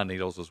think Pine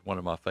Needles was one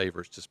of my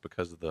favorites just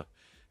because of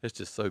it's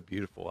just so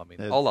beautiful. I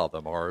mean, all of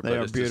them are. They but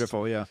are it's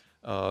beautiful, yeah.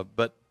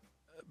 But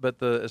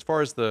as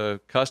far as the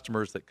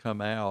customers that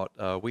come out,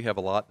 we have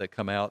a lot that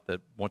come out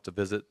that want to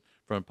visit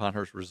from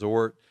Pinehurst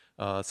Resort.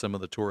 Some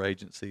of the tour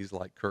agencies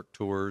like Kirk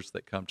Tours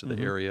that come to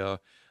the area,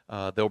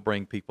 they'll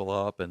bring people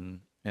up, and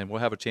we'll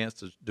have a chance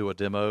to do a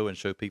demo and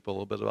show people a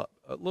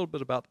little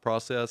bit about the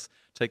process,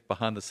 take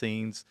behind the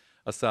scenes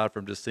aside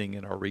from just seeing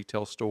in our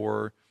retail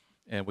store,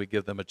 and we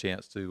give them a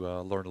chance to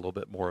learn a little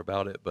bit more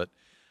about it. But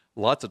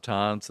lots of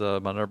times, my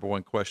number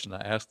one question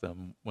I ask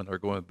them when they're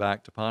going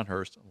back to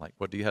Pinehurst, I'm like,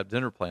 "What do you have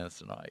dinner plans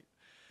tonight?"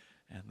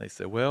 And they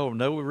say, "Well,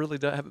 no, we really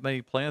don't have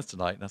many plans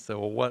tonight." And I say,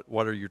 "Well,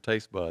 what are your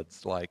taste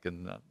buds like?"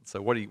 And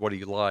so what do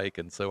you like?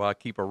 And so I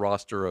keep a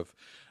roster of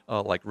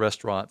like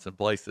restaurants and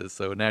places.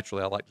 So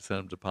naturally, I like to send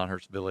them to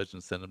Pinehurst Village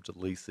and send them to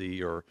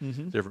Lacey or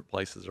different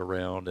places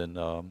around, and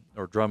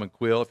or Drum and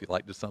Quill if you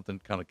like just something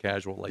kind of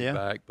casual, laid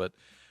back. But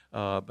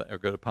or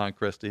go to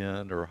Pinecrest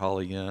Inn or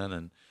Holly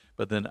Inn,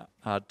 but then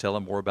I'd tell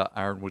them more about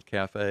Ironwood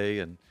Cafe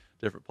and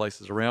different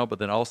places around, but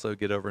then also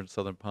get over in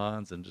Southern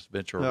Pines and just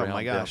venture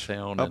around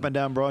downtown. Up and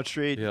down Broad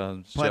Street, yeah,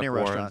 and plenty Chef of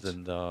restaurants. Warren's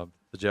and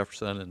the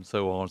Jefferson and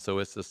so on. So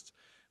it's just,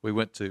 we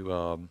went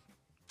to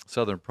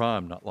Southern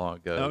Prime not long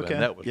ago,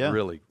 and that was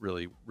really,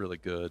 really, really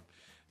good.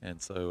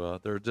 And so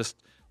we're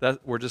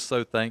just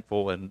so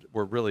thankful, and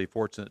we're really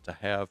fortunate to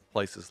have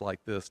places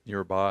like this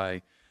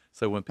nearby.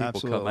 So when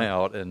people come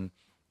out, and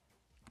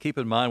keep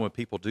in mind when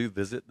people do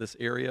visit this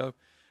area,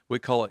 we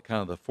call it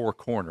kind of the four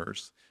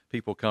corners.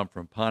 People come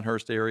from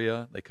Pinehurst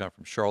area, they come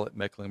from Charlotte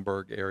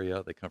Mecklenburg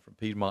area, they come from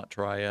Piedmont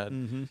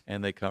Triad,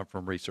 and they come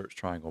from Research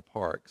Triangle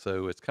Park.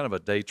 So it's kind of a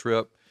day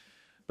trip.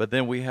 But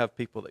then we have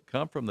people that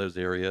come from those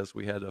areas.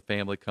 We had a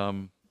family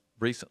come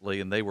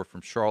recently, and they were from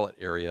Charlotte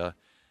area,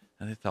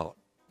 and they thought,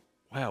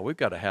 wow, we've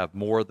got to have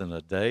more than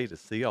a day to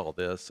see all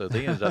this. So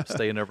they ended up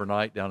staying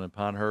overnight down in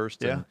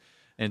Pinehurst and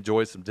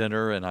enjoyed some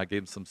dinner, and I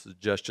gave them some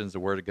suggestions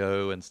of where to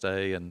go and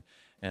stay, and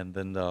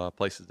then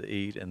places to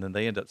eat. And then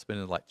they ended up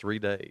spending like 3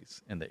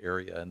 days in the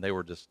area, and they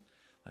were just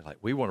like,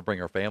 we want to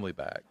bring our family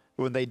back.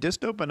 Well, they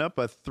just opened up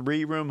a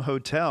 3-room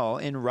hotel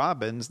in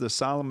Robbins, the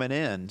Solomon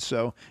Inn.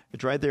 So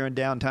it's right there in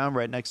downtown,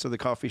 right next to the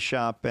coffee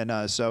shop.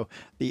 And so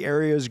the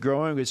area is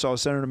growing. We saw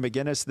Senator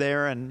McGinnis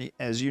there. And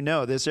as you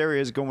know, this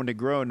area is going to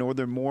grow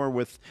northern more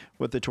with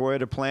the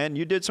Toyota plan.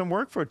 You did some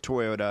work for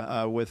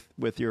Toyota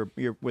with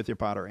your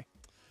pottery.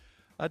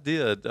 I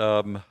did.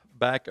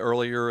 Back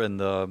earlier in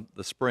the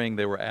spring,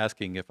 they were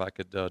asking if I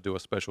could do a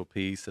special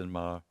piece in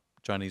my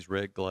Chinese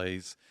red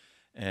glaze.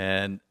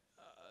 And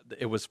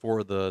it was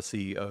for the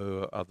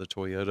CEO of the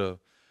Toyota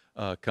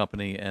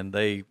company, and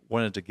they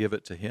wanted to give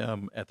it to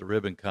him at the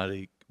ribbon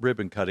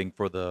cutting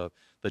for the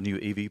new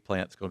EV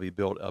plant that's going to be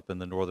built up in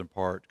the northern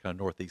part, kind of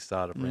northeast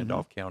side of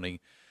Randolph County.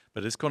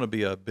 But it's going to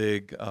be a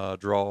big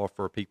draw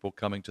for people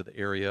coming to the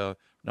area,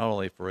 not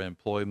only for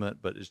employment,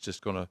 but it's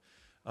just going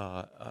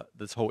to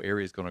this whole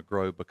area is going to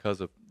grow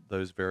because of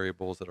those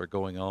variables that are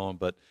going on.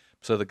 But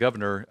so the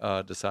governor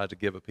decided to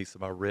give a piece of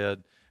my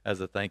red as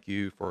a thank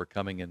you for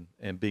coming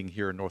and being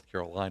here in North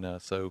Carolina.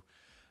 So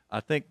I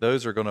think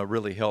those are going to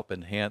really help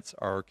enhance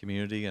our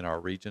community and our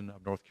region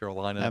of North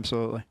Carolina.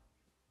 Absolutely.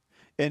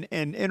 And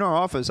in our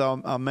office,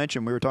 I'll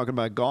mention, we were talking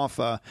about golf.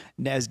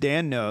 As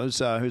Dan knows,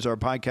 who's our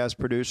podcast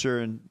producer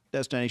and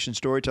destination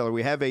storyteller,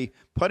 we have a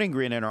putting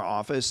green in our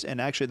office. And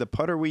actually, the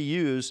putter we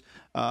use,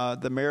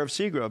 the mayor of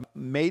Seagrove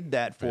made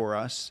that for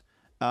us.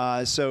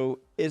 So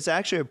it's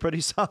actually a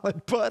pretty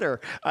solid putter.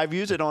 I've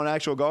used it on an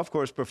actual golf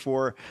course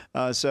before,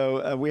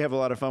 so we have a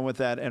lot of fun with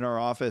that in our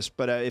office.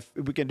 But if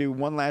we can do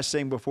one last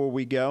thing before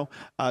we go,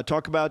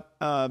 talk about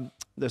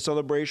the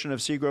celebration of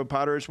Seagrove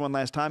Potters one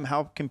last time.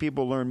 How can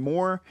people learn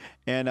more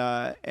and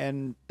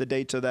the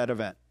dates of that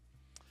event?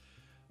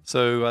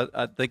 So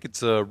I think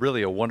it's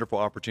really a wonderful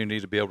opportunity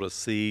to be able to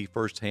see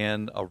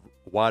firsthand a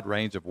wide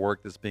range of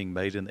work that's being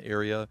made in the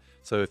area.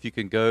 So if you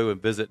can go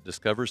and visit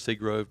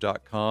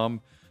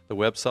discoverseagrove.com, the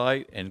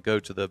website, and go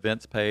to the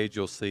events page,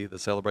 you'll see the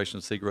Celebration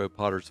of Seagrove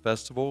Potters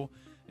Festival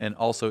and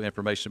also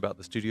information about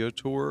the studio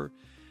tour.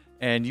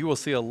 And you will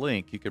see a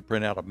link. You could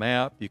print out a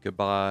map. You could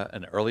buy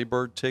an early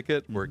bird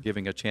ticket. We're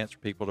giving a chance for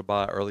people to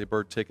buy early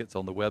bird tickets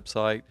on the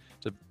website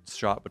to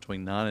shop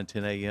between 9 and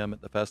 10 a.m.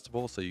 at the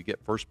festival. So you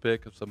get first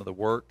pick of some of the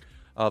work,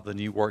 of the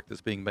new work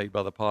that's being made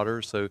by the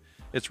potters. So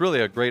it's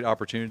really a great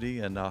opportunity,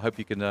 and I hope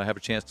you can have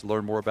a chance to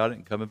learn more about it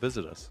and come and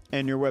visit us.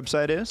 And your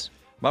website is?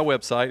 My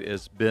website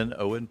is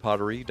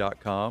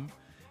benowenpottery.com,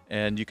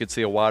 and you can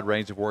see a wide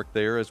range of work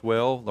there as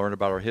well, learn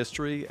about our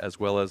history, as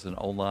well as an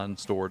online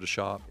store to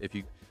shop. If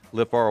you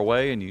live far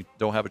away and you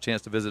don't have a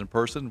chance to visit in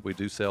person, we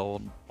do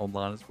sell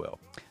online as well.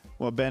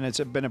 Well, Ben,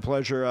 it's been a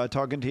pleasure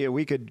talking to you.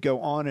 We could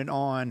go on and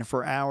on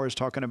for hours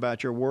talking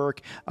about your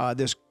work,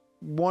 this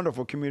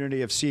wonderful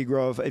community of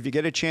Seagrove. If you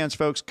get a chance,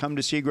 folks, come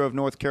to Seagrove,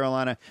 North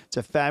Carolina. It's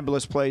a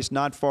fabulous place,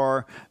 not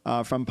far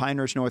from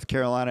Pinehurst, North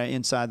Carolina,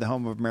 inside the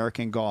home of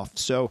American golf.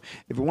 So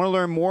if you want to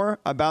learn more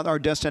about our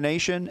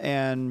destination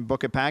and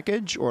book a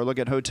package or look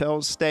at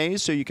hotel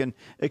stays so you can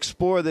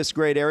explore this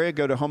great area,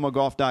 go to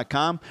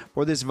homeofgolf.com.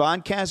 For this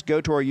vodcast,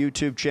 go to our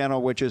YouTube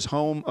channel, which is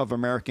Home of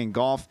American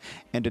Golf.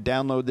 And to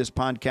download this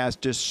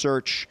podcast, just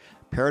search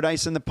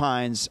Paradise in the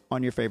Pines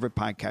on your favorite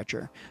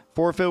podcatcher.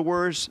 For Phil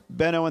Wers,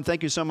 Ben Owen,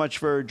 thank you so much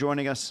for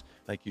joining us.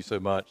 Thank you so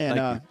much. And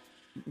thank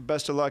you.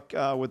 Best of luck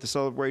with the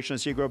celebration of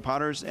Seagrove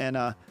Potters.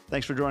 And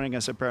thanks for joining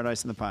us at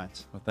Paradise in the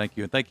Pines. Well, thank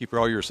you. And thank you for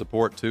all your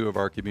support, too, of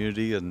our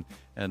community. And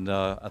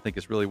I think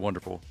it's really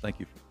wonderful. Thank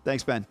you.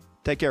 Thanks, Ben.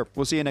 Take care.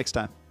 We'll see you next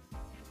time.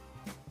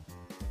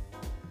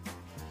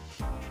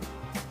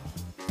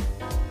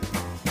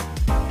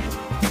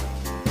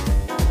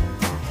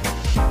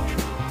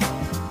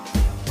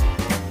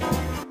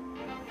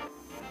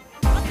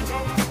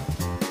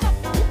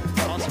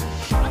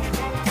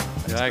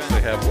 I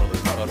actually have one of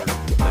those putters.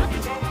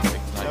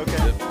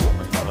 Okay.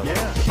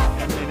 Yeah.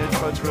 I mean, it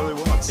puts really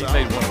well. He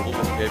made one a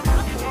little bit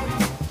heavier for me.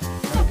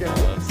 Okay.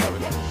 So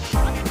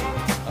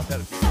I've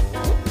had a few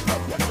people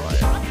try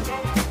it.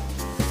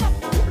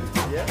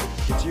 Yeah.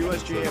 It's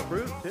USGA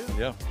approved, too.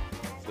 Yeah.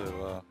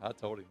 So I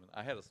told him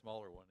I had a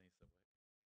smaller one.